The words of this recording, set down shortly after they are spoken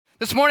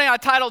This morning I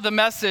titled the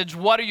message,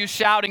 "What Are You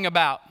Shouting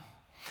About?"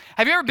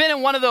 Have you ever been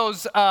in one of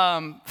those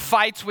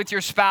fights with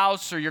your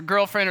spouse or your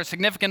girlfriend or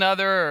significant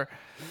other or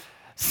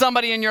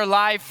somebody in your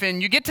life,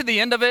 and you get to the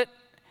end of it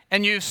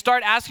and you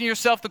start asking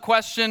yourself the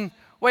question,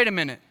 wait a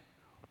minute,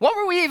 what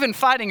were we even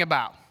fighting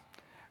about,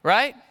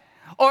 right?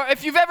 Or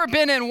if you've ever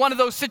been in one of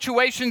those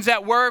situations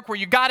at work where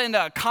you got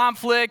into a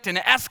conflict and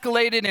it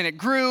escalated and it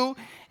grew,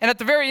 and at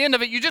the very end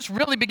of it, you just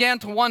really began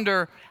to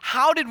wonder,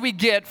 how did we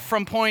get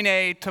from point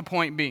A to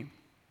point B?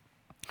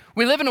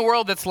 We live in a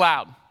world that's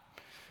loud.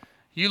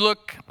 You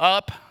look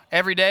up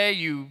every day,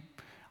 you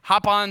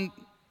hop on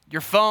your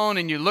phone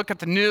and you look at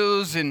the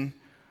news, and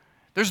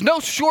there's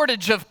no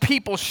shortage of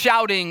people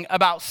shouting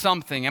about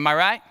something, am I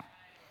right?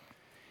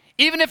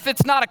 Even if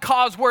it's not a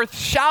cause worth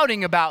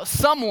shouting about,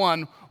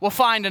 someone will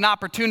find an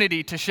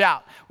opportunity to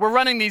shout. We're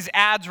running these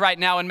ads right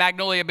now in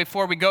Magnolia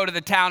before we go to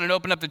the town and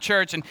open up the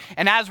church, and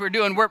as we're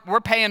doing, we're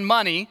paying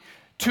money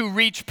to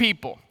reach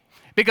people.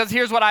 Because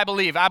here's what I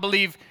believe. I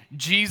believe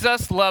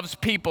Jesus loves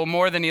people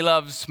more than he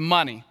loves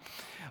money.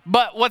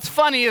 But what's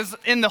funny is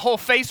in the whole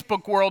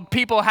Facebook world,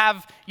 people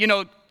have,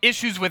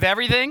 issues with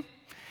everything.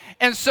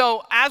 And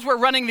so as we're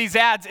running these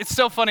ads, it's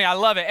so funny. I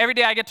love it. Every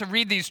day I get to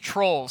read these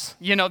trolls,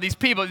 these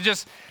people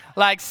just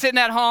like sitting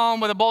at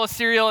home with a bowl of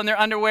cereal in their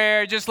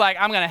underwear, just like,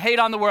 I'm going to hate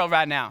on the world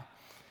right now.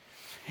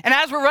 And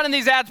as we're running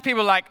these ads,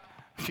 people are like,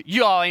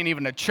 you all ain't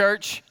even a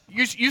church.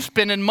 You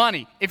spending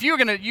money. If you were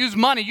going to use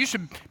money, you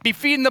should be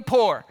feeding the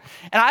poor.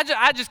 And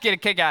I just get a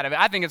kick out of it.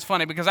 I think it's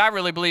funny because I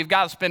really believe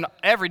God will spend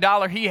every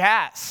dollar he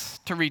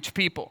has to reach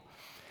people.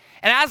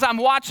 And as I'm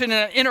watching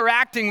and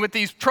interacting with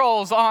these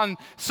trolls on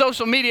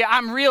social media,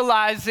 I'm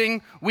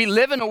realizing we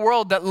live in a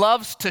world that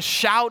loves to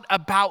shout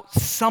about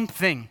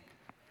something.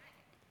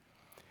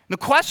 The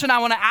question I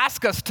want to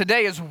ask us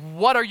today is,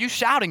 what are you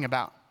shouting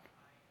about?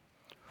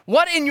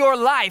 What in your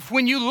life,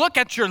 when you look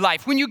at your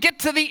life, when you get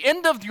to the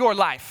end of your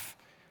life,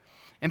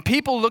 and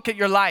people look at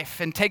your life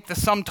and take the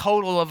sum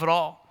total of it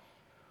all,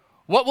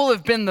 what will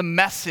have been the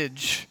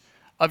message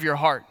of your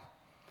heart?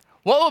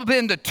 What will have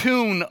been the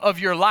tune of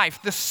your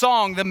life, the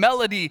song, the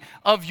melody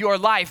of your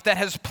life that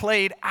has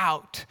played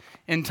out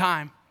in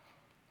time?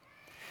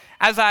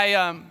 As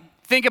I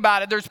think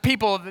about it, there's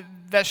people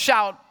that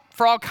shout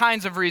for all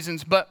kinds of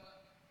reasons, but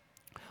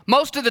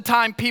most of the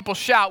time people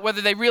shout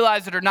whether they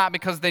realize it or not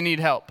because they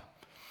need help.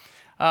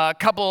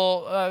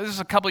 This is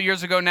a couple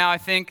years ago now, I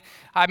think,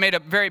 I made a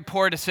very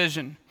poor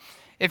decision.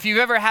 If you've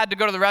ever had to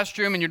go to the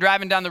restroom and you're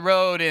driving down the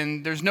road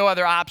and there's no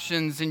other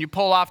options and you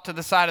pull off to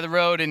the side of the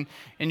road and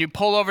you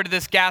pull over to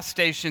this gas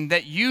station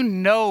that you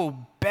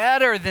know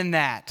better than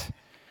that,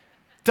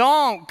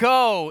 don't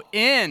go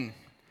in.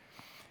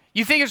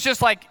 You think it's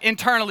just like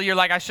internally you're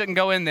like, I shouldn't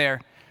go in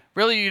there.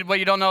 Really, what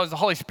you don't know is the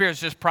Holy Spirit's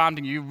just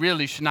prompting you. You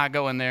really should not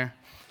go in there.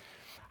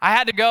 I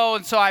had to go,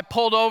 and so I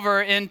pulled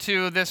over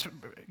into this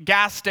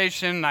gas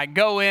station. I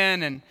go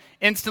in and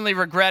instantly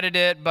regretted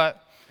it,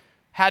 but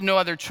had no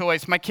other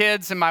choice. My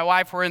kids and my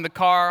wife were in the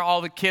car. All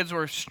the kids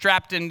were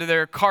strapped into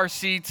their car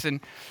seats,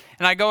 and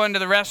I go into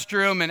the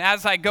restroom, and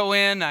as I go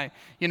in, I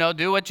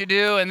do what you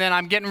do, and then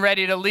I'm getting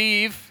ready to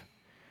leave,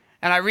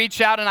 and I reach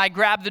out and I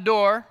grab the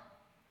door,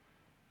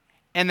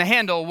 and the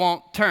handle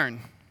won't turn.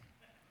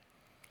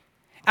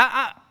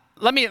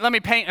 Let me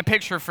paint a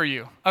picture for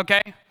you,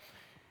 okay?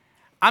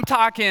 I'm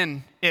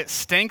talking it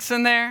stinks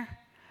in there.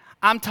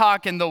 I'm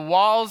talking the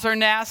walls are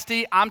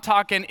nasty. I'm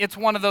talking it's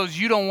one of those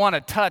you don't want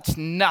to touch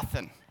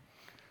nothing.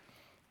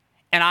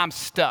 And I'm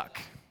stuck.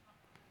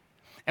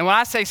 And when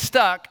I say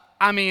stuck,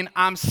 I mean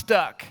I'm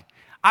stuck.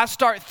 I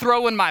start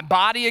throwing my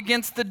body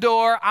against the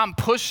door. I'm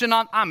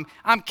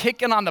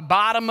kicking on the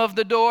bottom of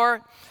the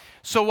door.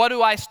 So what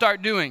do I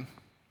start doing?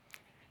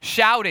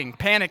 Shouting,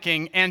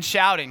 panicking, and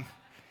shouting.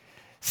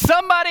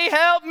 Somebody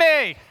help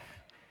me.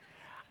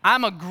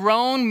 I'm a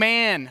grown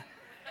man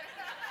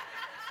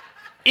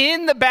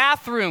in the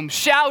bathroom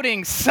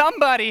shouting,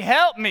 somebody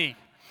help me.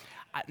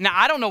 Now,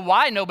 I don't know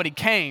why nobody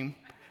came,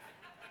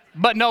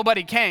 but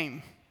nobody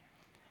came.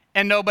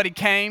 And nobody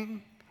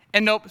came.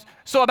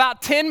 So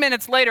about 10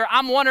 minutes later,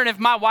 I'm wondering if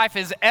my wife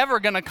is ever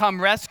going to come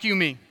rescue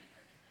me.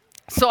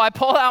 So I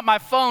pull out my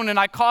phone and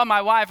I call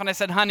my wife and I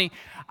said, honey,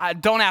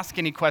 don't ask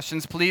any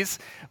questions, please.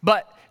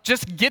 But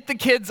just get the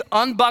kids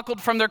unbuckled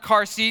from their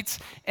car seats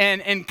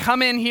and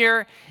come in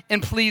here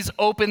and please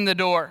open the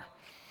door.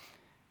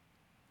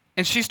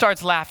 And she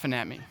starts laughing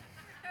at me.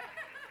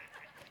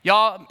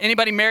 Y'all,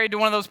 anybody married to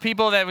one of those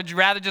people that would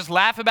rather just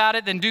laugh about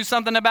it than do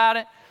something about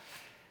it?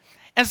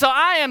 And so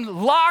I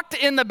am locked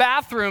in the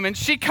bathroom, and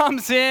she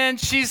comes in.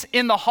 She's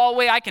in the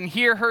hallway. I can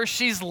hear her.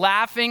 She's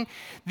laughing.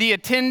 The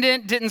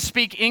attendant didn't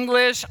speak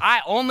English.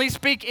 I only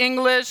speak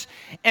English,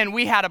 and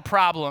we had a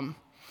problem.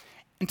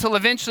 Until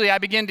eventually I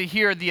began to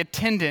hear the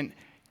attendant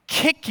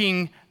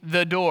kicking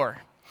the door.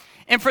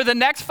 And for the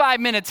next 5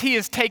 minutes, he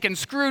is taking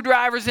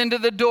screwdrivers into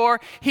the door.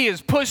 He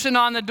is pushing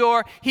on the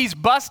door. He's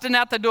busting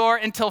at the door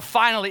until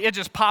finally it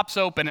just pops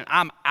open and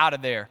I'm out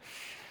of there.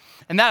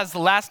 And that is the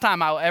last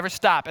time I will ever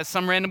stop at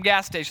some random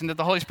gas station that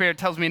the Holy Spirit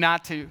tells me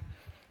not to.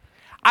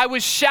 I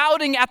was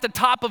shouting at the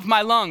top of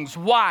my lungs.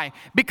 Why?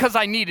 Because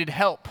I needed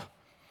help.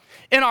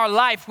 In our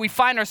life, we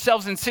find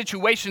ourselves in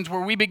situations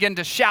where we begin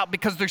to shout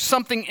because there's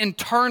something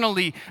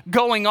internally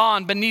going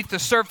on beneath the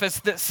surface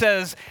that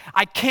says,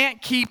 I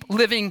can't keep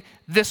living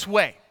this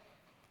way.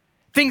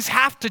 Things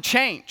have to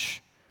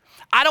change.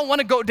 I don't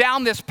want to go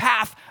down this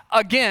path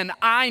again.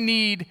 I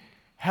need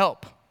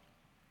help.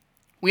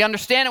 We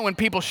understand it when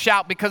people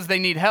shout because they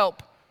need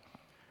help.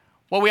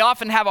 What we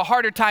often have a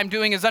harder time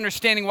doing is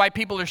understanding why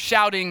people are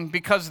shouting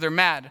because they're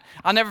mad.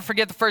 I'll never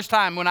forget the first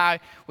time when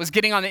I was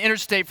getting on the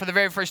interstate for the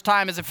very first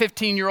time as a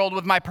 15-year-old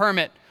with my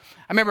permit.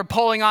 I remember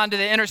pulling onto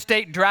the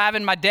interstate,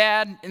 driving my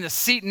dad in the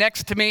seat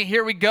next to me.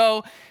 Here we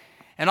go.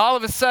 And all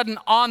of a sudden,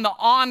 on the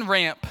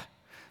on-ramp,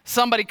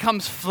 somebody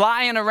comes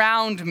flying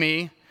around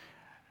me,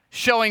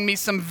 showing me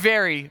some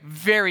very,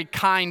 very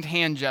kind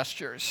hand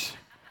gestures.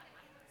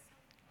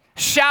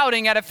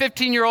 Shouting at a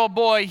 15-year-old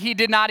boy he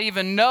did not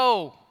even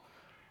know.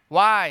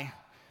 Why?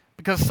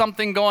 Because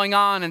something going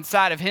on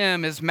inside of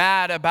him is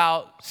mad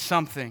about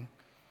something.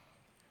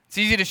 It's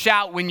easy to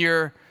shout when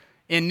you're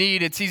in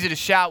need. It's easy to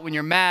shout when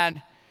you're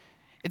mad.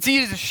 It's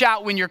easy to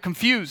shout when you're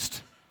confused.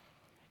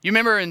 You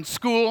remember in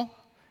school,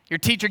 your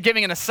teacher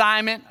giving an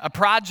assignment, a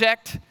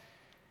project,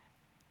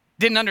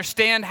 didn't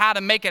understand how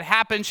to make it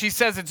happen. She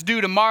says it's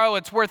due tomorrow.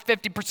 It's worth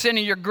 50%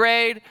 of your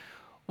grade.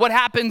 What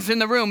happens in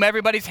the room?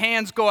 Everybody's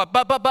hands go up.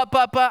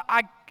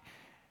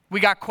 We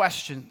got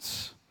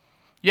questions.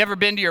 You ever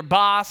been to your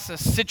boss, a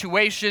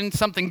situation,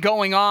 something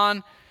going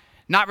on,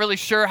 not really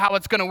sure how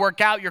it's going to work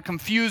out? You're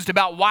confused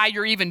about why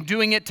you're even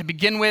doing it to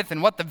begin with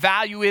and what the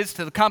value is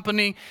to the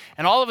company.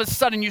 And all of a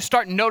sudden you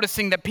start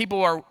noticing that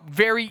people are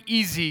very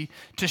easy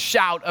to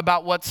shout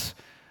about what's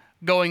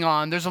going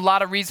on. There's a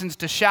lot of reasons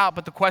to shout,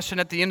 but the question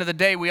at the end of the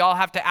day we all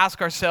have to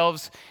ask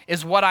ourselves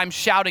is what I'm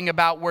shouting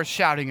about worth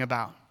shouting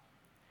about?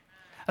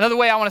 Another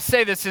way I want to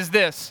say this is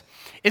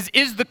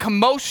is the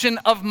commotion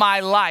of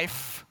my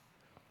life,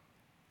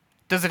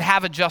 does it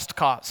have a just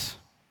cause?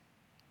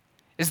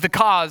 Is the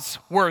cause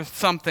worth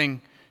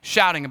something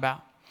shouting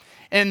about?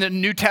 In the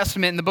New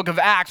Testament, in the book of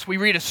Acts, we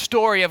read a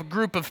story of a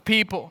group of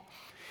people.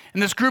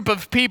 And this group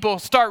of people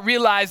start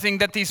realizing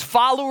that these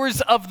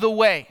followers of the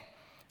way,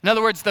 in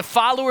other words, the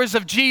followers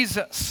of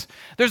Jesus,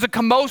 there's a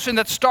commotion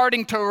that's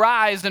starting to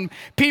rise, and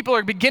people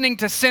are beginning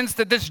to sense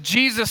that this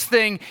Jesus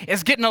thing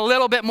is getting a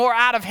little bit more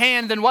out of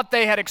hand than what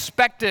they had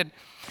expected.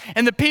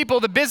 And the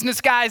people, the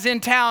business guys in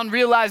town,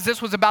 realized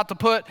this was about to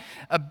put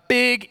a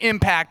big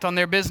impact on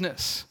their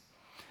business.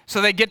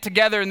 So they get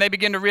together and they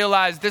begin to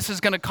realize this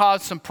is going to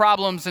cause some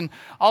problems, and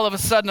all of a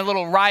sudden a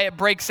little riot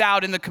breaks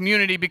out in the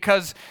community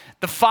because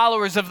the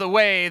followers of the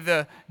way,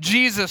 the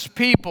Jesus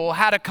people,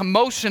 had a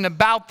commotion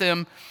about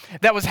them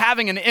that was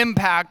having an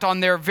impact on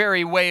their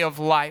very way of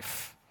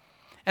life.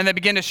 And they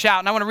begin to shout.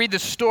 And I want to read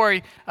this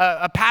story,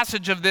 a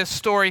passage of this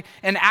story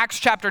in Acts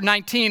chapter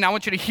 19. I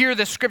want you to hear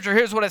this scripture.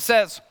 Here's what it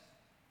says.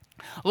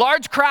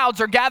 Large crowds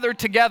are gathered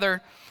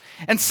together,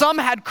 and some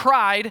had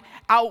cried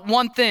out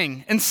one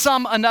thing, and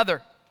some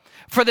another.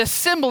 For the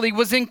assembly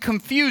was in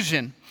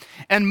confusion,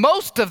 and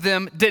most of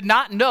them did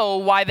not know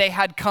why they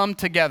had come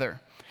together.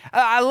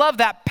 I love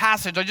that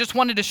passage. I just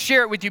wanted to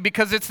share it with you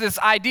because it's this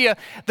idea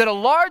that a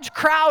large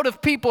crowd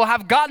of people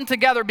have gotten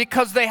together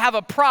because they have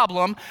a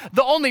problem.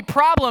 The only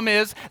problem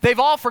is they've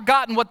all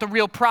forgotten what the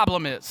real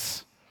problem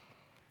is.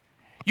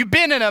 You've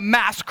been in a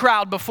mass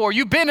crowd before.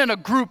 You've been in a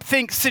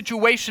groupthink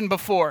situation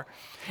before.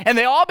 And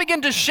they all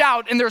begin to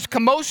shout, and there's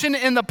commotion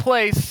in the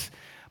place,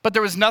 but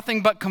there was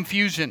nothing but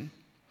confusion.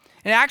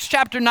 In Acts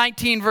chapter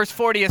 19, verse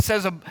 40, it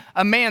says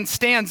a man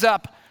stands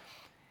up,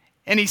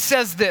 and he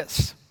says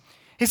this.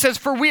 He says,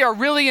 "For we are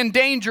really in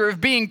danger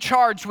of being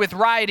charged with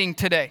rioting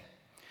today,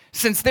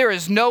 since there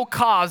is no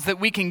cause that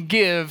we can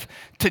give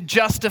to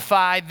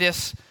justify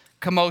this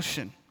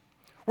commotion."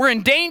 We're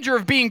in danger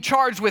of being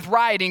charged with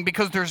rioting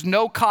because there's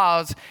no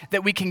cause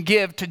that we can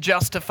give to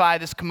justify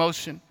this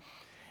commotion.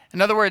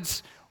 In other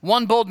words,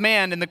 one bold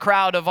man in the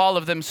crowd of all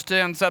of them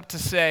stands up to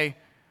say,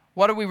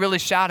 what are we really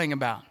shouting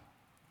about?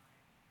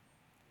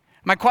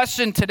 My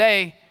question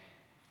today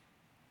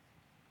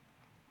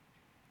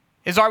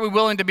is, are we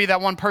willing to be that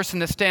one person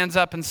that stands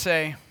up and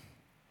say,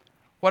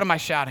 what am I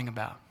shouting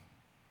about?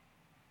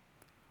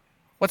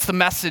 What's the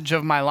message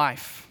of my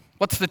life?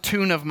 What's the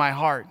tune of my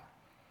heart?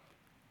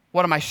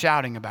 What am I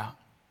shouting about?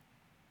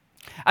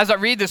 As I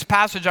read this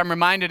passage, I'm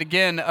reminded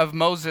again of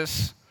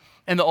Moses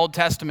in the Old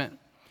Testament.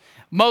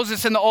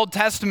 Moses in the Old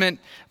Testament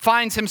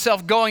finds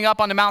himself going up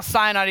onto Mount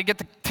Sinai to get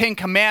the 10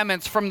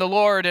 Commandments from the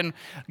Lord. And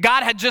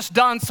God had just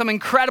done some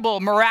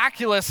incredible,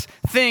 miraculous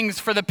things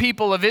for the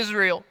people of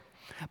Israel.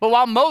 But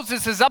while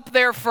Moses is up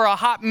there for a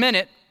hot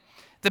minute,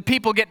 the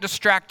people get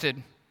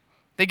distracted.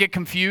 They get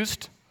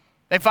confused.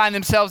 They find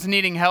themselves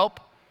needing help.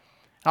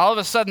 All of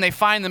a sudden, they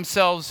find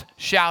themselves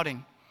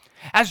shouting.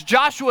 As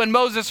Joshua and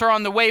Moses are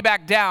on the way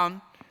back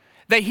down,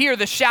 they hear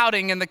the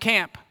shouting in the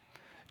camp.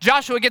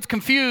 Joshua gets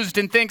confused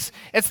and thinks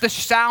it's the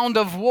sound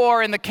of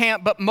war in the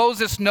camp, but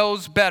Moses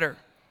knows better.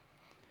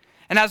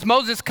 And as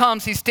Moses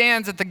comes, he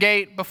stands at the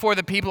gate before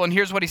the people, and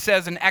here's what he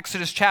says in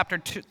Exodus chapter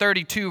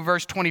 32,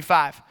 verse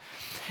 25.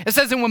 It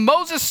says, and when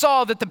Moses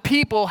saw that the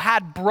people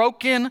had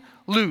broken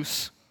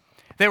loose,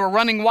 they were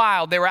running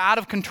wild, they were out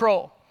of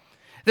control,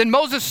 then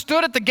Moses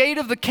stood at the gate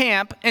of the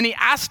camp, and he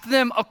asked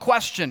them a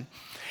question.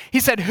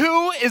 He said,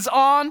 who is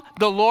on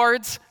the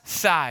Lord's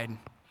side?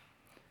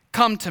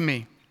 Come to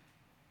me.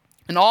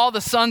 And all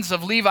the sons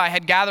of Levi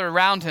had gathered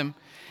around him,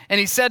 and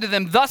he said to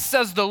them, thus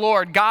says the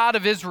Lord, God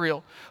of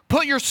Israel,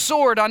 put your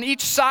sword on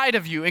each side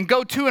of you and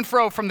go to and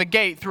fro from the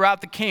gate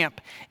throughout the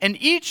camp, and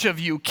each of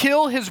you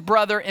kill his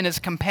brother and his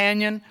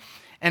companion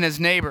and his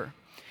neighbor.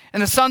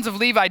 And the sons of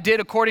Levi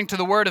did according to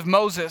the word of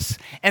Moses,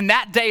 and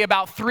that day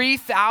about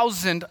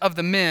 3,000 of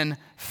the men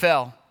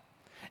fell.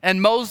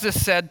 And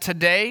Moses said,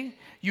 today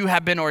you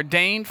have been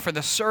ordained for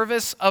the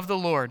service of the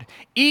Lord,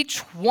 each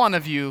one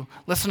of you,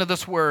 listen to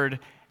this word,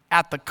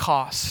 at the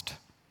cost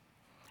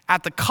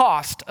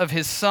of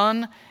his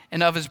son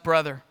and of his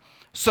brother,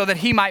 so that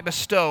he might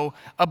bestow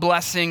a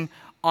blessing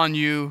on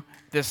you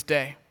this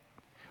day.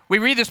 We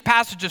read this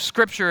passage of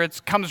scripture,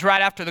 it comes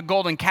right after the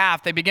golden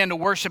calf. They began to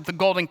worship the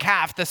golden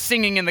calf. The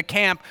singing in the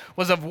camp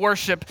was of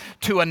worship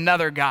to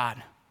another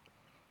God.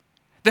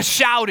 The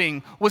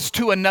shouting was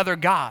to another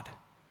God.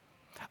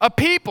 A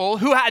people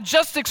who had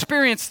just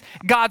experienced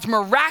God's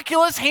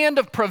miraculous hand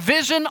of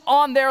provision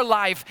on their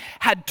life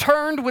had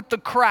turned with the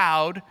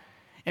crowd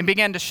and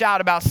began to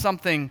shout about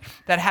something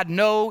that had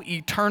no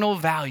eternal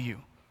value.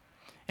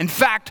 In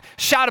fact,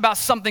 shout about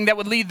something that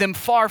would lead them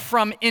far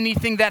from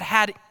anything that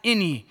had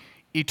any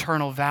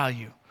eternal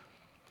value.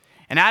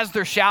 And as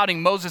they're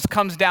shouting, Moses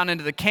comes down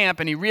into the camp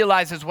and he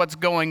realizes what's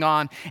going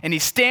on, and he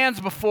stands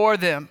before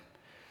them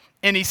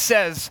and he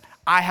says,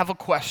 I have a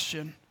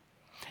question.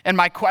 And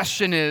my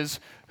question is,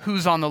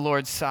 who's on the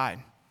Lord's side?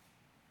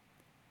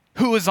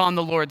 Who is on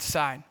the Lord's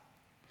side?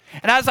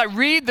 And as I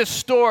read this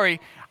story,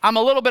 I'm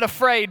a little bit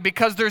afraid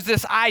because there's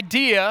this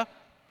idea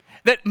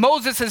that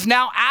Moses is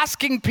now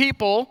asking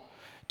people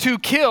to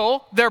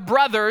kill their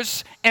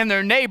brothers and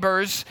their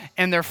neighbors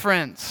and their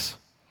friends.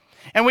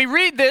 And we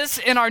read this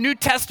in our New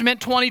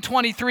Testament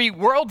 2023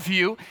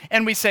 worldview,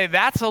 and we say,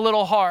 that's a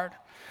little hard.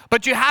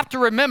 But you have to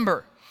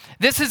remember,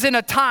 this is in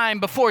a time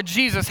before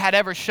Jesus had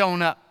ever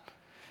shown up.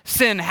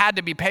 Sin had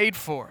to be paid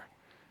for.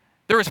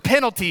 There was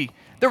penalty.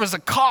 There was a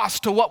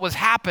cost to what was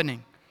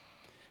happening.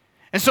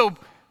 And so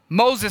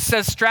Moses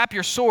says, strap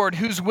your sword.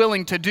 Who's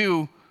willing to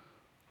do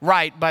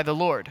right by the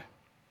Lord?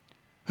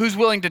 Who's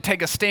willing to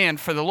take a stand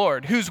for the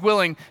Lord? Who's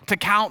willing to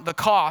count the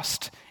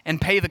cost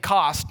and pay the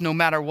cost no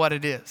matter what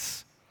it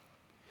is?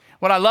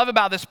 What I love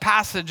about this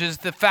passage is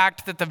the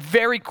fact that the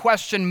very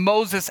question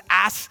Moses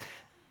asks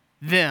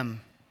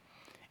them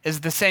is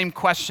the same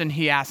question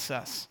he asks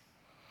us.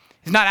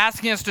 He's not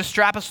asking us to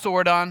strap a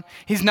sword on.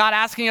 He's not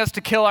asking us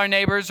to kill our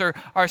neighbors or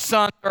our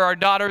sons or our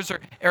daughters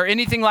or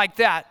anything like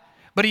that.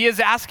 But he is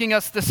asking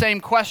us the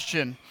same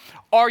question.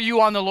 Are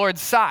you on the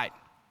Lord's side?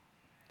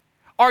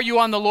 Are you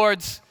on the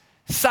Lord's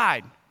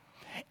side?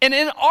 And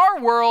in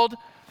our world,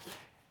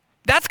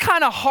 that's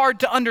kind of hard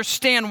to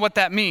understand what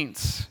that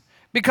means.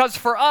 Because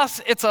for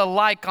us, it's a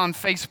like on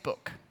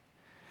Facebook.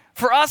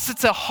 For us,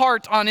 it's a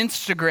heart on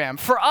Instagram.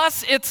 For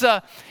us, it's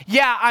a,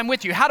 yeah, I'm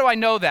with you. How do I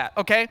know that,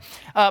 okay?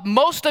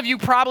 Most of you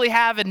probably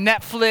have a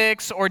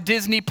Netflix or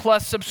Disney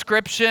Plus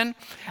subscription.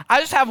 I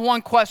just have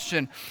one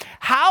question.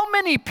 How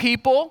many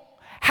people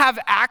have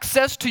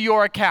access to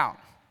your account?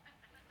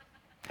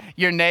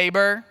 Your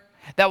neighbor,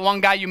 that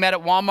one guy you met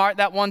at Walmart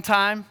that one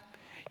time,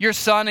 your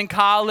son in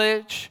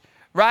college,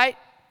 right?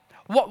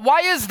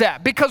 Why is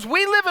that? Because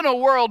we live in a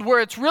world where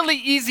it's really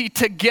easy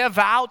to give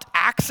out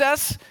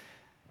access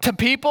to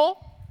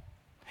people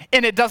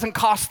and it doesn't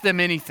cost them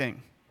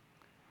anything.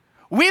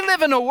 We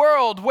live in a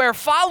world where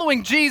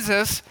following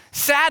Jesus,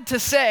 sad to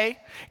say,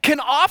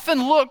 can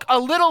often look a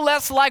little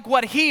less like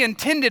what he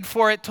intended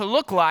for it to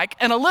look like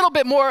and a little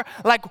bit more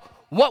like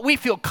what we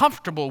feel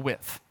comfortable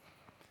with.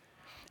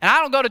 And I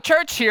don't go to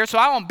church here, so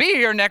I won't be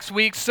here next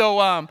week, so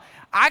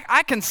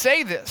I can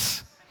say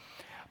this.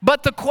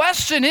 But the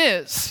question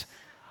is,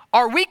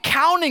 are we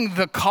counting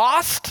the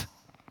cost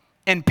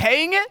and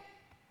paying it?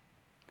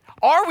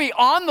 Are we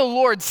on the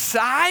Lord's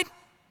side?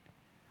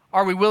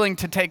 Are we willing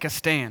to take a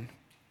stand?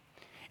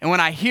 And when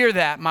I hear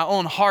that, my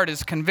own heart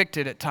is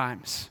convicted at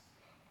times.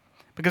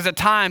 Because at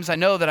times I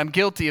know that I'm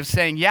guilty of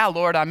saying, yeah,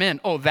 Lord, I'm in.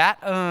 Oh,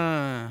 that?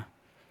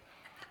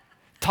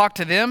 Talk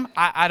to them?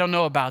 I don't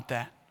know about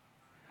that.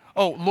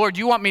 Oh, Lord,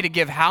 you want me to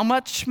give how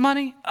much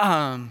money?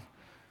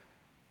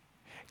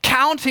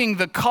 Counting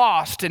the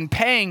cost and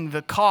paying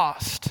the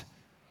cost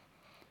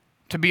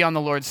to be on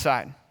the Lord's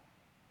side.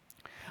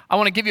 I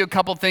want to give you a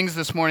couple things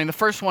this morning. The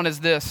first one is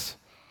this.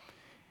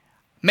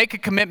 Make a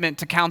commitment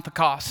to count the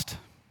cost.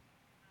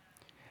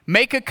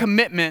 Make a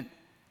commitment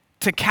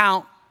to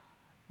count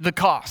the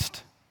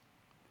cost.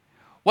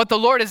 What the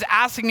Lord is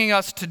asking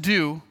us to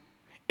do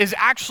is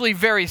actually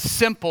very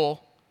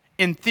simple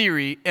in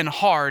theory and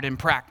hard in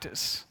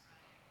practice.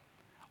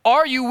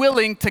 Are you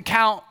willing to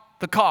count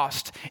the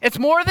cost? It's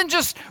more than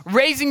just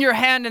raising your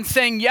hand and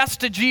saying yes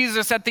to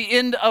Jesus at the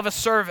end of a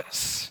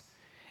service.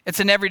 It's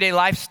an everyday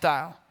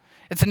lifestyle.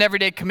 It's an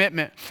everyday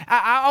commitment.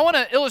 I want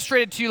to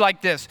illustrate it to you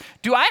like this.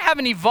 Do I have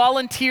any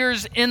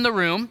volunteers in the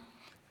room?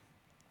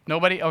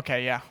 Nobody?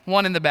 Okay, yeah.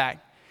 One in the back.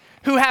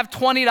 Who have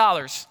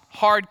 $20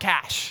 hard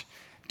cash?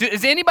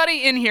 Does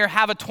anybody in here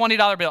have a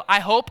 $20 bill? I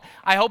hope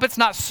it's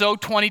not so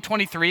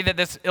 2023 that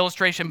this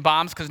illustration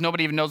bombs because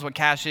nobody even knows what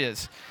cash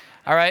is.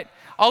 All right?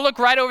 I'll look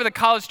right over the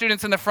college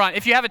students in the front.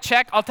 If you have a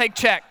check, I'll take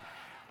check.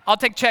 I'll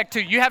take check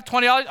too. You have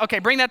 $20? Okay,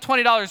 bring that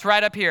 $20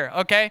 right up here,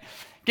 okay?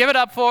 Give it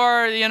up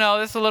for,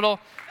 this is a little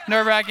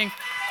nerve-wracking.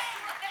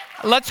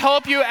 Let's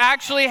hope you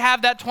actually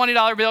have that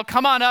 $20 bill.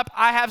 Come on up.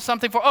 I have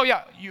something for,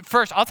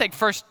 first. I'll take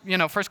first,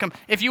 first come.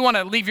 If you want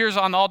to leave yours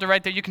on the altar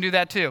right there, you can do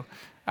that too.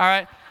 All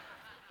right?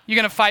 You're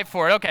going to fight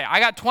for it. Okay, I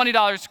got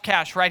 $20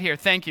 cash right here.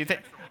 Thank you.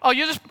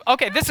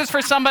 Okay, this is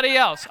for somebody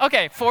else.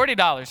 Okay,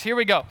 $40. Here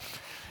we go.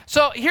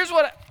 So here's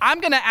what,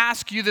 I'm going to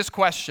ask you this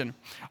question.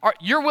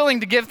 You're willing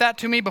to give that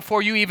to me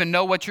before you even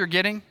know what you're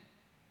getting?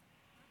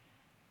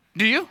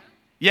 Do you?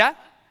 Yeah?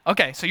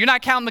 Okay, so you're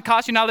not counting the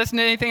cost. You're not listening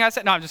to anything I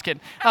said? No, I'm just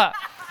kidding.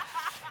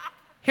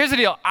 Here's the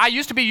deal. I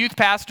used to be a youth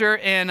pastor,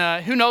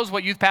 and who knows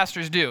what youth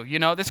pastors do?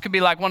 This could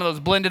be like one of those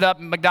blended up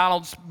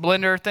McDonald's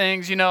blender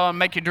things, and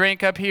make you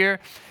drink up here.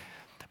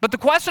 But the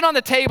question on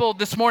the table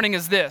this morning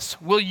is this.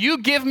 Will you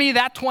give me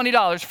that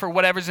 $20 for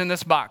whatever's in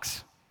this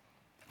box?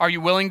 Are you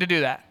willing to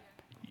do that?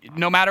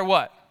 No matter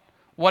what.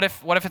 What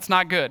if it's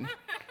not good?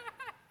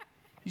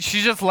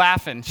 She's just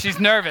laughing. She's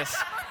nervous.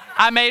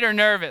 I made her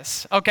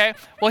nervous, okay?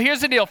 Well, here's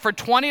the deal. For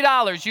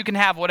 $20, you can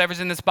have whatever's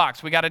in this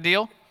box. We got a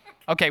deal?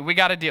 Okay, we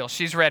got a deal.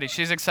 She's ready.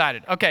 She's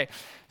excited. Okay,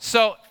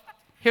 so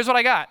here's what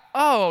I got.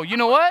 Oh, you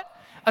know what?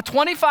 A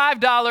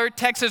 $25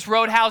 Texas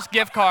Roadhouse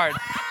gift card.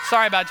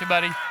 Sorry about you,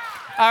 buddy.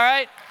 All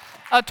right?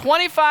 A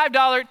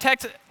 $25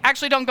 Texas,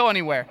 actually don't go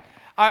anywhere.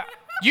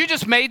 You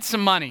just made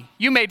some money.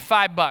 You made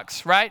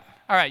 $5, right?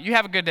 All right, you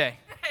have a good day,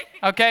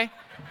 okay?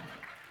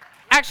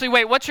 Actually,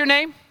 wait, what's your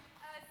name?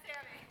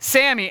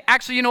 Sammy.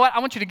 Actually, you know what? I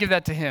want you to give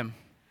that to him.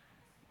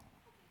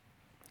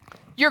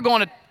 You're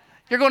going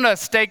to a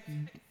steak,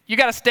 you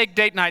got a steak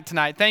date night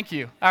tonight. Thank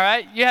you. All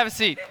right? You have a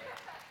seat.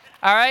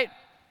 All right?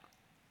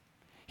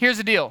 Here's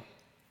the deal.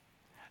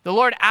 The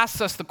Lord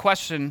asks us the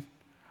question,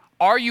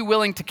 are you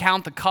willing to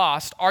count the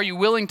cost? Are you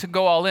willing to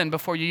go all in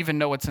before you even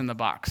know what's in the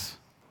box?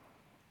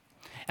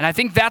 And I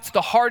think that's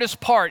the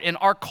hardest part in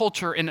our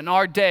culture and in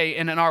our day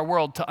and in our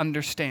world to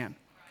understand.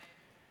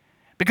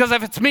 Because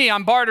if it's me,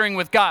 I'm bartering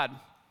with God.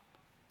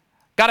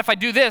 God, if I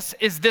do this,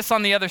 is this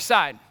on the other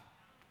side?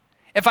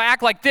 If I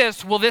act like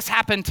this, will this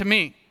happen to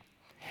me?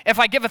 If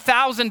I give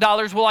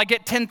 $1,000, will I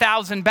get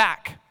 10,000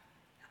 back?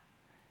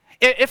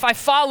 If I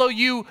follow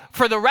you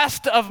for the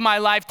rest of my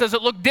life, does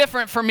it look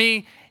different for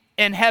me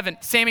in heaven?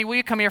 Sammy, will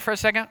you come here for a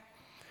second?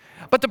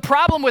 But the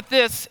problem with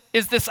this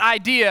is this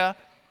idea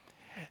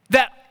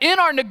that in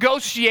our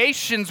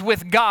negotiations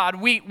with God,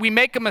 we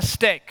make a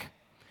mistake.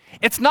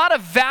 It's not a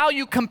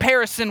value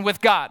comparison with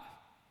God.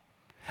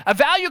 A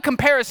value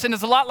comparison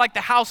is a lot like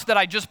the house that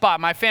I just bought.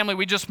 My family,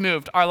 we just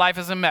moved. Our life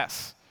is a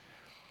mess.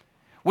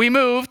 We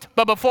moved,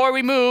 but before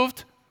we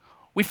moved,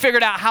 we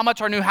figured out how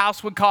much our new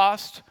house would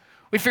cost.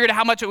 We figured out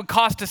how much it would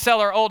cost to sell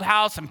our old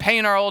house and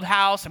paint our old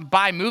house and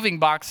buy moving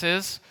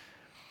boxes,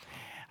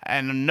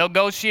 and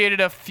negotiated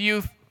a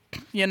few,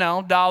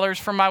 dollars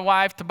from my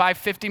wife to buy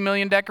 50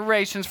 million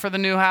decorations for the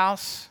new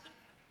house.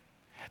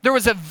 There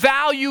was a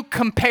value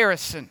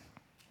comparison.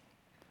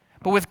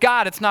 But with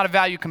God, it's not a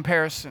value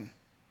comparison.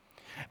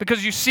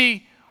 Because you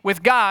see,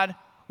 with God,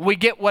 we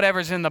get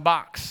whatever's in the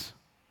box.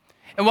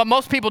 And what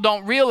most people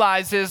don't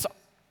realize is,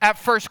 at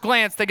first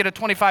glance, they get a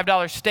 $25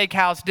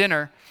 steakhouse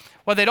dinner.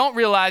 What they don't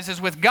realize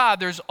is with God,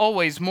 there's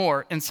always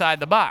more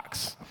inside the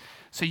box.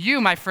 So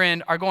you, my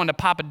friend, are going to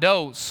Papa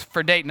Do's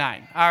for date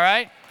night, all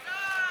right?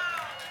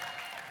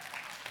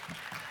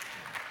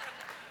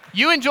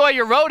 You enjoy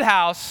your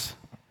Roadhouse,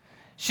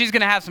 she's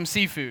going to have some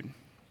seafood.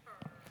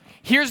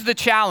 Here's the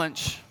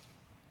challenge.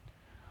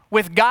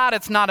 With God,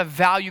 it's not a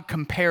value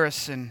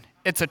comparison,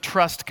 it's a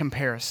trust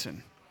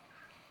comparison.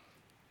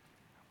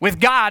 With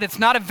God, it's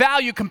not a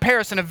value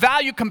comparison. A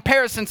value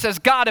comparison says,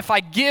 God, if I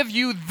give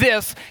you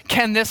this,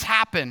 can this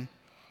happen?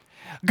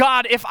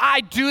 God, if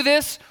I do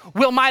this,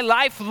 will my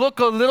life look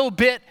a little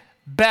bit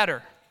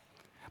better?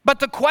 But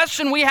the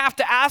question we have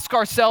to ask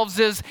ourselves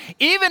is,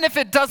 even if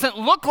it doesn't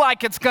look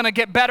like it's going to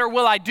get better,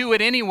 will I do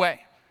it anyway?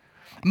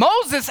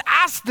 Moses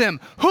asked them,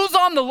 who's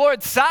on the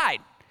Lord's side?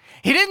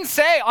 He didn't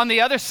say on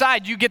the other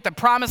side you get the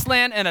promised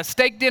land and a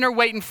steak dinner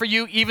waiting for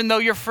you even though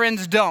your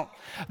friends don't.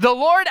 The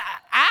Lord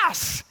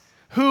asks,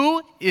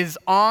 who is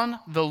on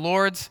the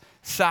Lord's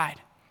side?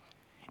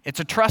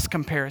 It's a trust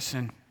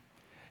comparison.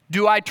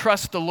 Do I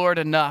trust the Lord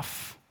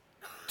enough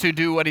to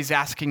do what he's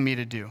asking me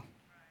to do?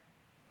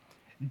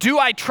 Do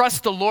I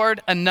trust the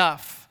Lord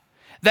enough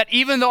that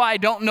even though I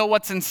don't know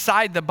what's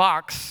inside the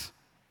box,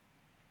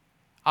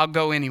 I'll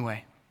go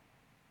anyway?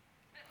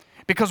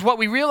 Because what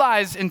we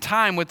realize in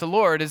time with the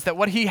Lord is that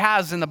what he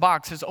has in the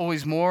box is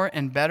always more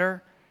and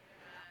better,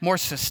 more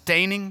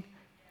sustaining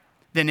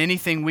than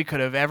anything we could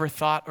have ever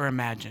thought or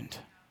imagined.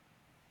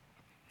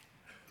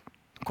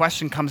 The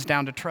question comes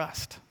down to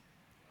trust.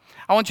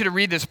 I want you to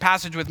read this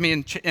passage with me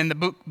in the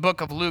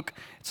book of Luke.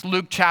 It's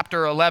Luke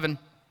chapter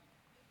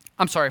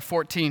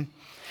 14.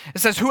 It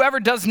says, "Whoever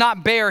does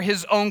not bear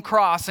his own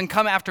cross and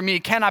come after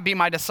me cannot be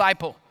my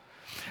disciple.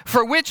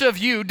 For which of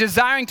you,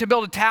 desiring to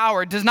build a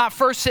tower, does not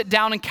first sit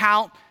down and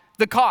count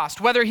the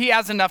cost, whether he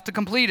has enough to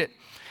complete it?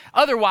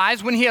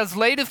 Otherwise, when he has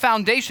laid a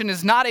foundation and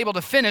is not able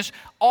to finish,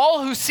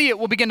 all who see it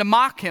will begin to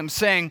mock him,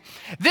 saying,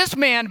 'This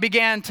man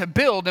began to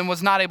build and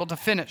was not able to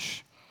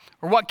finish.'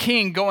 Or what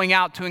king going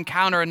out to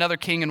encounter another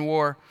king in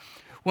war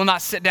will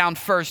not sit down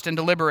first and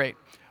deliberate,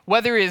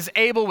 whether he is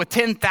able with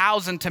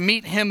 10,000 to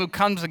meet him who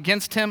comes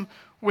against him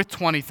with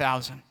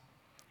 20,000?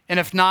 And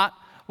if not,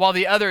 while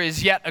the other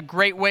is yet a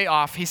great way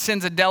off, he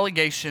sends a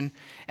delegation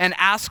and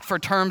asks for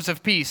terms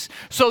of peace.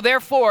 So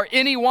therefore,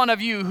 any one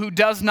of you who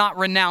does not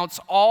renounce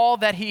all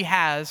that he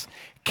has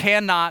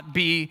cannot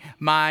be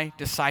my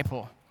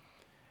disciple."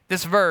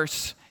 This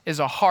verse is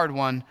a hard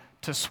one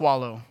to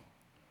swallow.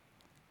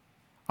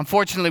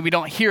 Unfortunately, we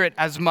don't hear it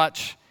as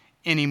much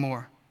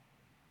anymore.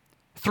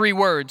 3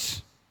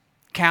 words: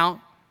 count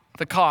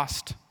the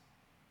cost,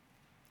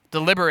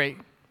 deliberate,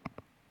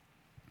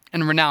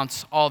 and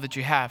renounce all that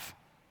you have.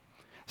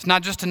 It's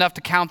not just enough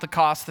to count the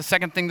cost. The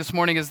second thing this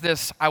morning is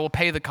this: I will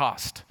pay the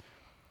cost.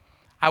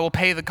 I will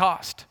pay the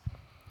cost.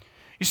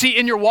 You see,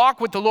 in your walk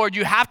with the Lord,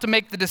 you have to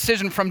make the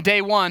decision from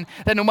day one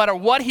that no matter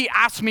what he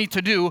asks me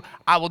to do,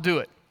 I will do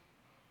it.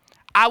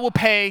 I will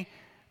pay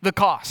the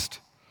cost.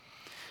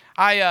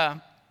 I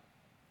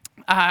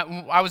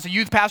was a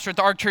youth pastor at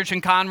the Ark Church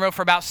in Conroe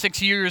for about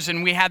 6 years,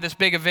 and we had this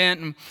big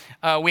event,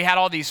 and we had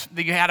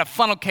a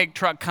funnel cake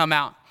truck come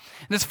out.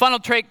 And this funnel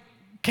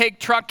cake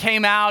truck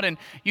came out, and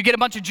you get a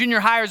bunch of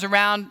junior hires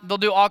around. They'll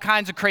do all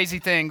kinds of crazy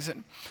things.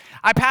 And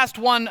I passed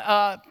one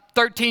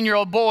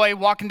 13-year-old boy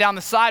walking down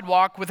the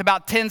sidewalk with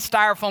about 10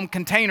 styrofoam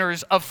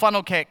containers of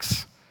funnel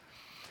cakes.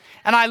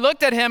 And I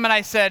looked at him and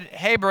I said,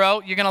 "Hey,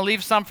 bro, you're going to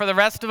leave some for the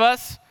rest of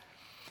us?"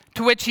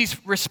 To which he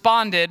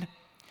responded,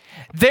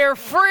 "They're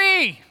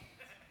free."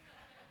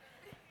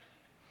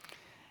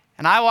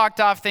 And I walked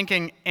off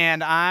thinking,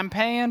 and I'm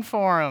paying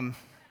for them.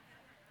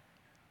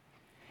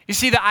 You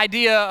see, the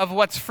idea of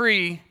what's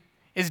free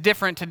is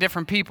different to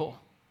different people.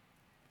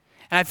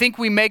 And I think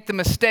we make the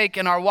mistake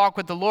in our walk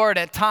with the Lord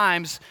at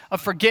times of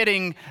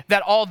forgetting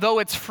that although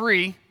it's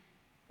free,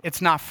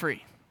 it's not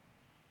free.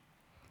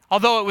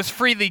 Although it was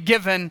freely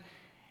given,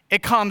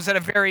 it comes at a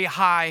very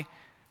high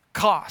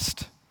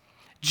cost.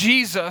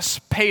 Jesus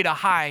paid a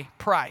high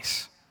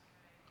price.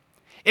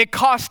 It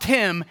cost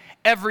him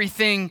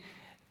everything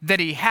that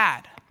he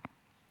had.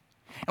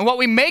 And what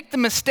we make the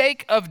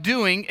mistake of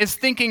doing is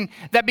thinking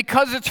that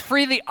because it's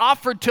freely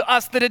offered to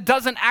us that it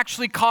doesn't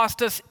actually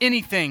cost us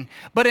anything.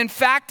 But in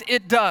fact,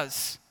 it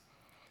does.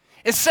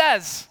 It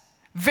says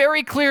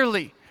very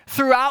clearly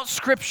throughout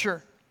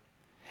Scripture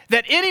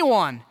that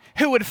anyone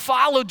who would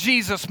follow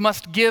Jesus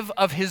must give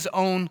of his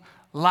own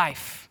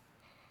life.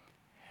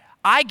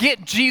 I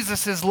get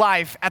Jesus'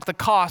 life at the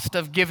cost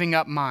of giving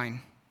up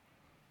mine.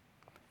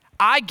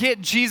 I get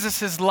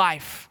Jesus'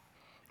 life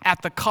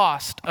at the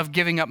cost of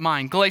giving up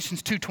mine.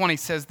 Galatians 2:20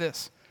 says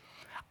this: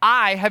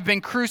 "I have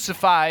been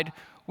crucified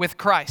with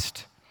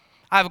Christ."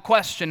 I have a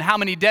question. How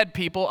many dead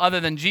people other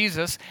than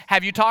Jesus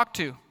have you talked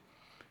to?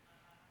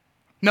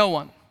 No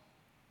one.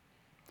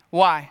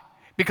 Why?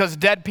 Because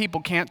dead people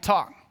can't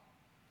talk.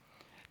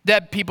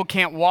 Dead people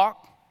can't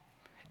walk.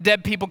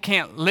 Dead people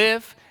can't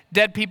live.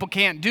 Dead people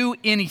can't do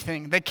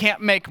anything. They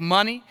can't make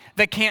money.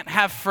 They can't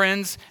have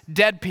friends.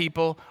 Dead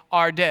people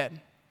are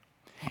dead.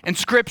 And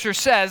Scripture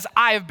says,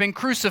 I have been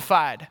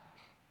crucified.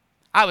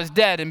 I was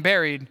dead and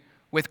buried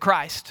with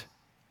Christ.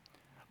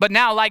 But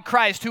now, like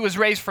Christ who was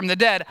raised from the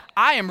dead,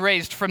 I am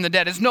raised from the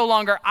dead. It's no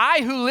longer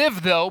I who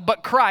live, though,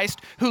 but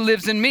Christ who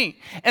lives in me.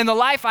 And the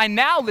life I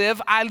now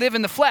live, I live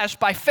in the flesh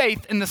by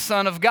faith in the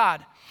Son of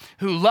God,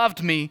 who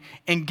loved me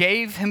and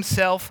gave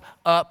himself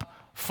up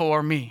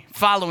for me.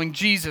 Following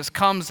Jesus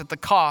comes at the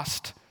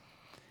cost.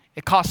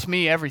 It costs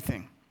me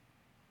everything.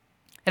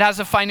 It has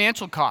a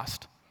financial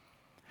cost.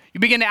 You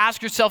begin to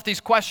ask yourself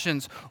these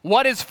questions.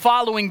 What is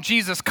following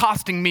Jesus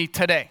costing me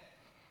today?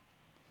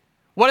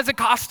 What is it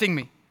costing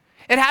me?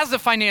 It has a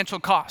financial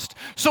cost.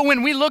 So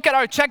when we look at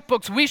our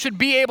checkbooks, we should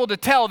be able to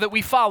tell that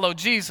we follow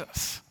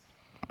Jesus.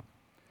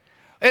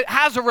 It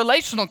has a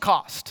relational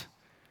cost.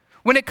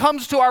 When it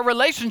comes to our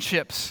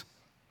relationships,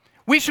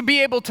 we should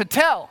be able to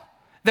tell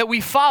that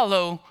we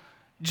follow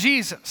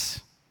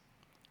Jesus.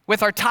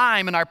 With our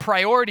time and our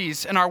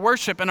priorities and our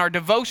worship and our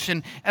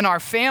devotion and our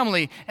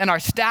family and our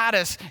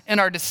status and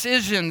our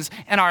decisions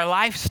and our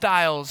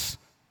lifestyles,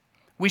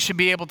 we should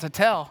be able to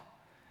tell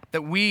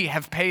that we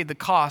have paid the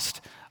cost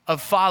of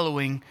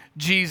following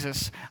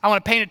Jesus. I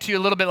want to paint it to you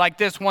a little bit like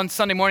this. One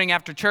Sunday morning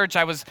after church,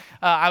 I was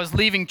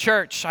leaving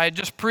church. I had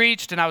just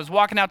preached, and I was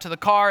walking out to the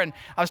car, and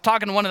I was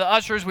talking to one of the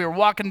ushers. We were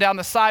walking down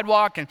the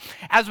sidewalk, and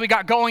as we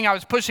got going, I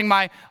was pushing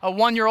my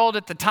 1-year-old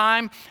at the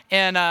time,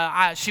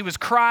 and she was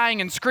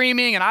crying and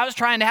screaming, and I was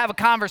trying to have a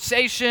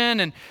conversation,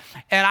 and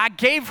I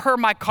gave her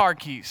my car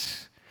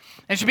keys.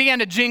 And she began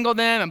to jingle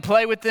them and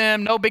play with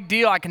them. No big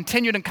deal. I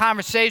continued in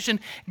conversation,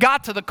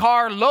 got to the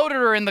car, loaded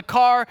her in the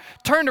car,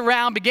 turned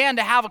around, began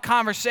to have a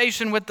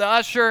conversation with the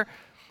usher,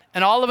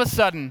 and all of a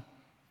sudden,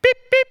 beep,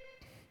 beep,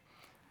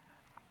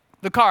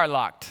 the car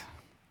locked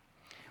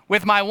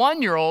with my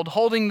 1-year-old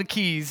holding the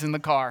keys in the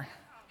car.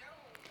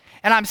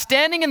 And I'm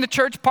standing in the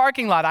church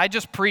parking lot. I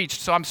just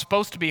preached, so I'm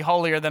supposed to be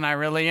holier than I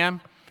really am.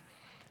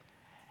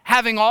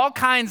 Having all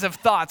kinds of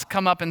thoughts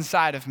come up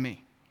inside of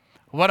me.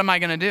 What am I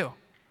going to do?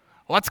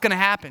 What's going to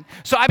happen?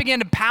 So I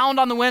began to pound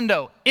on the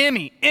window.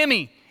 Emmy,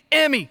 Emmy,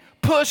 Emmy,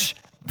 push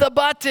the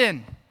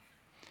button.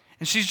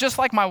 And she's just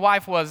like my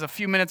wife was a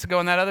few minutes ago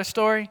in that other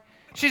story.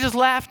 She just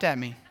laughed at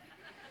me.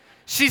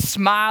 She's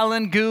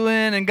smiling,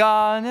 gooing, and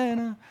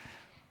going,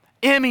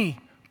 Emmy,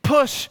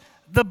 push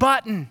the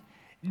button.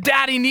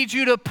 Daddy needs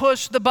you to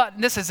push the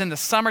button. This is in the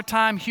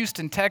summertime,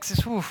 Houston,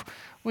 Texas. Oof,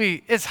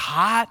 it's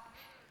hot.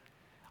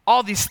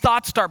 All these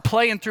thoughts start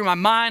playing through my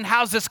mind.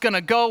 How's this going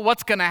to go?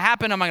 What's going to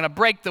happen? Am I going to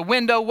break the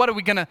window? What are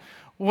we going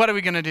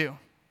to do?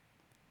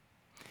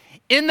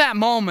 In that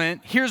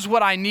moment, here's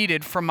what I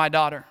needed from my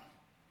daughter.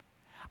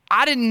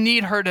 I didn't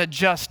need her to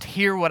just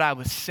hear what I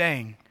was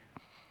saying.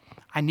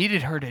 I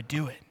needed her to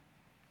do it.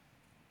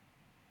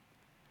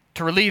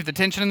 To relieve the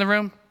tension in the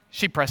room,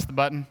 she pressed the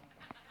button.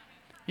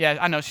 Yeah,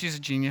 I know, she's a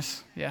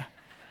genius. Yeah,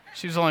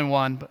 she was only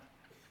one, but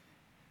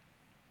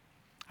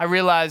I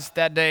realized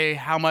that day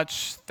how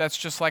much that's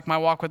just like my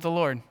walk with the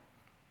Lord.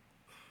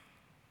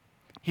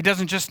 He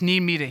doesn't just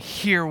need me to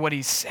hear what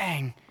he's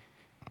saying.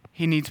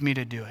 He needs me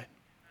to do it.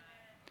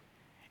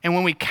 And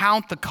when we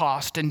count the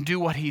cost and do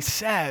what he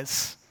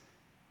says,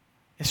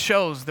 it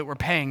shows that we're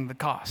paying the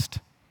cost.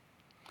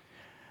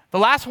 The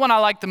last one I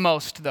like the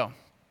most, though.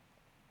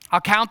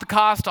 I'll count the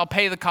cost, I'll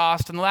pay the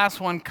cost, and the last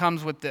one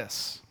comes with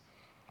this.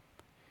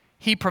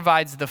 He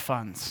provides the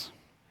funds.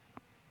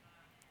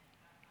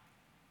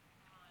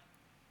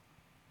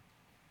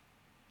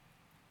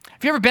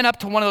 Have you ever been up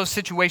to one of those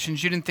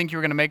situations you didn't think you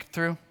were going to make it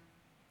through?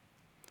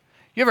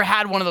 You ever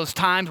had one of those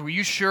times where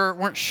you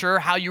weren't sure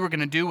how you were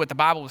going to do what the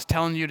Bible was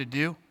telling you to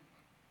do?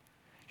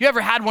 You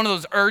ever had one of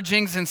those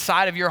urgings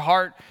inside of your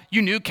heart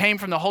you knew came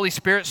from the Holy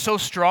Spirit so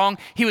strong,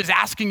 he was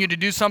asking you to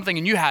do something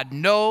and you had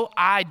no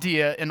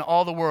idea in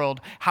all the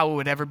world how it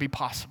would ever be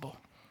possible?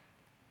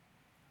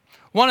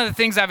 One of the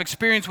things I've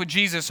experienced with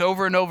Jesus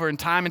over and over and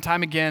time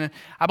again,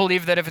 I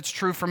believe that if it's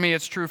true for me,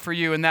 it's true for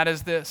you, and that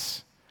is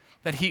this,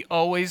 that he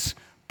always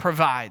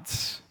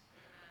provides.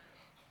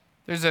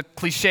 There's a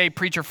cliche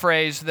preacher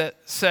phrase that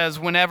says,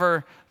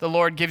 whenever the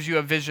Lord gives you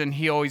a vision,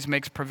 he always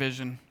makes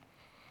provision.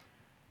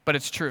 But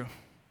it's true.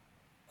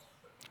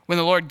 When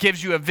the Lord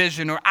gives you a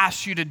vision or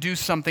asks you to do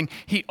something,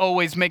 he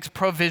always makes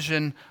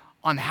provision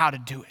on how to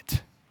do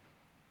it.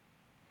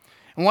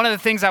 And one of the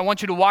things I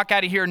want you to walk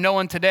out of here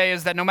knowing today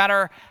is that no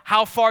matter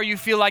how far you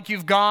feel like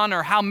you've gone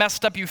or how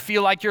messed up you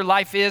feel like your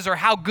life is or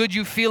how good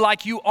you feel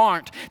like you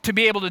aren't to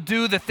be able to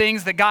do the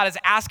things that God is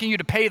asking you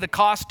to pay the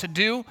cost to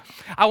do,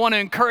 I want to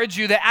encourage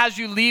you that as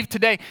you leave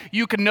today,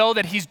 you can know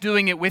that he's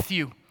doing it with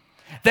you,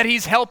 that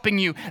he's helping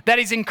you, that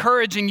he's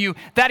encouraging you,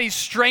 that he's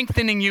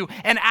strengthening you.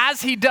 And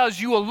as he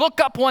does, you will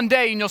look up one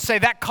day and you'll say,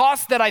 that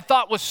cost that I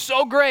thought was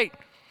so great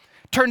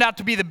turned out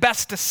to be the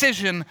best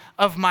decision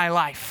of my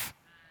life.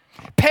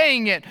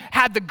 Paying it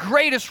had the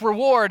greatest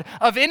reward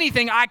of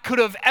anything I could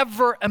have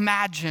ever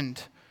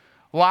imagined.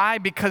 Why?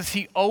 Because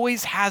he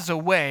always has a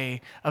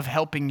way of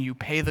helping you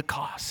pay the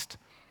cost.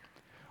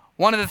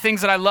 One of the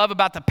things that I love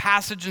about the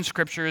passage in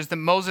Scripture is that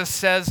Moses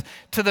says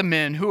to the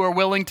men who are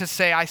willing to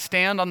say, I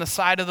stand on the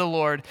side of the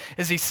Lord,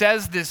 is he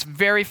says this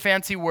very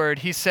fancy word.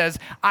 He says,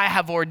 I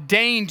have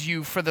ordained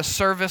you for the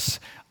service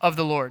of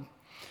the Lord.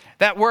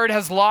 That word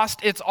has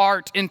lost its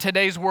art in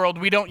today's world.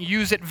 We don't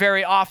use it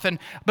very often,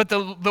 but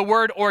the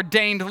word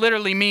ordained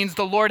literally means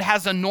the Lord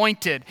has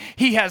anointed.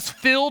 He has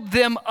filled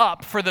them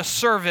up for the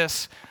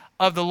service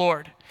of the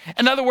Lord.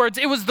 In other words,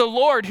 it was the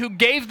Lord who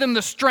gave them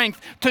the strength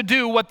to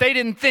do what they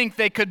didn't think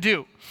they could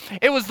do.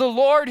 It was the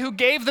Lord who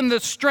gave them the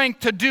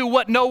strength to do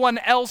what no one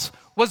else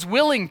was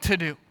willing to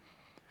do.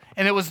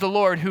 And it was the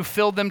Lord who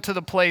filled them to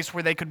the place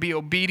where they could be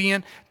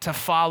obedient to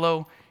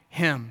follow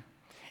him.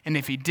 And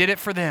if he did it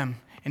for them,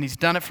 and he's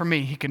done it for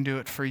me, he can do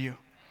it for you.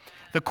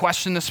 The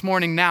question this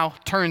morning now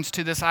turns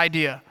to this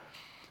idea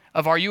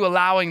of, are you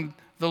allowing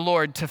the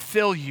Lord to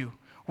fill you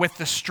with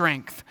the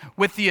strength,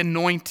 with the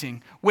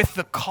anointing, with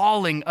the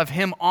calling of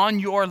him on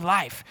your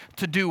life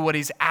to do what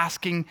he's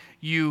asking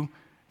you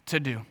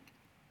to do?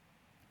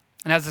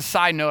 And as a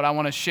side note, I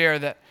want to share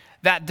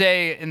that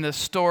day in the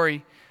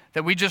story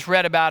that we just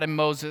read about in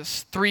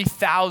Moses,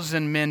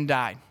 3,000 men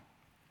died.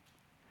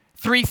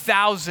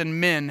 3,000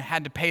 men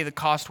had to pay the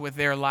cost with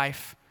their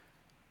life,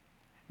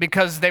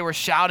 because they were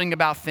shouting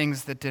about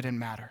things that didn't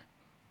matter.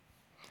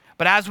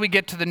 But as we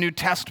get to the New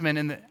Testament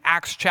in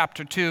Acts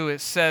chapter 2,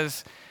 it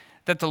says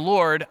that the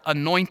Lord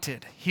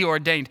anointed, he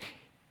ordained,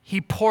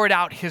 he poured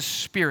out his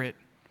Spirit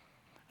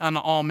on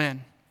all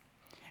men.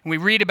 And we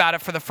read about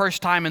it for the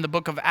first time in the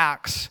book of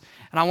Acts.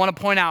 And I want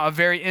to point out a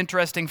very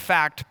interesting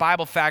fact,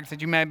 Bible fact, that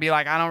you may be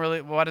like,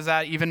 what does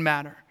that even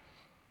matter?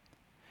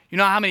 You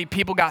know how many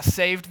people got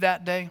saved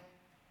that day?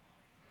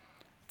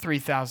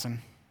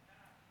 3,000.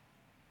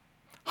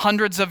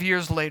 Hundreds of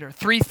years later,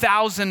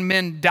 3,000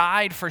 men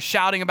died for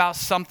shouting about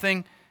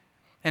something,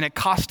 and it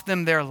cost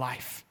them their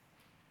life.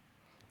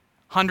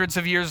 Hundreds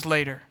of years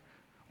later,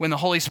 when the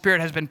Holy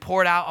Spirit has been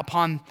poured out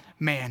upon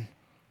man,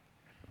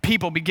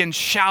 people begin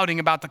shouting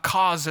about the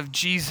cause of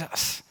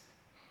Jesus.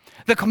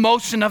 The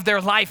commotion of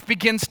their life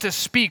begins to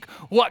speak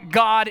what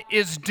God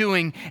is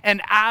doing,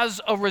 and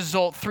as a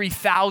result,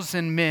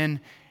 3,000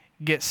 men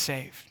get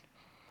saved.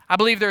 I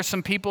believe there are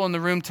some people in the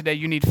room today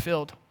you need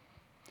filled,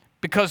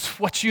 because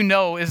what you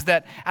know is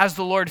that as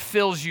the Lord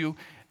fills you,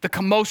 the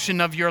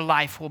commotion of your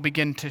life will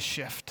begin to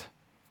shift.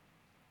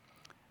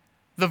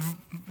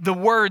 The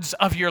words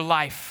of your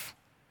life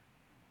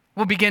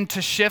will begin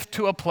to shift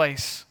to a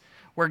place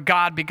where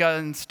God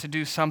begins to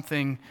do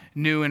something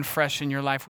new and fresh in your life.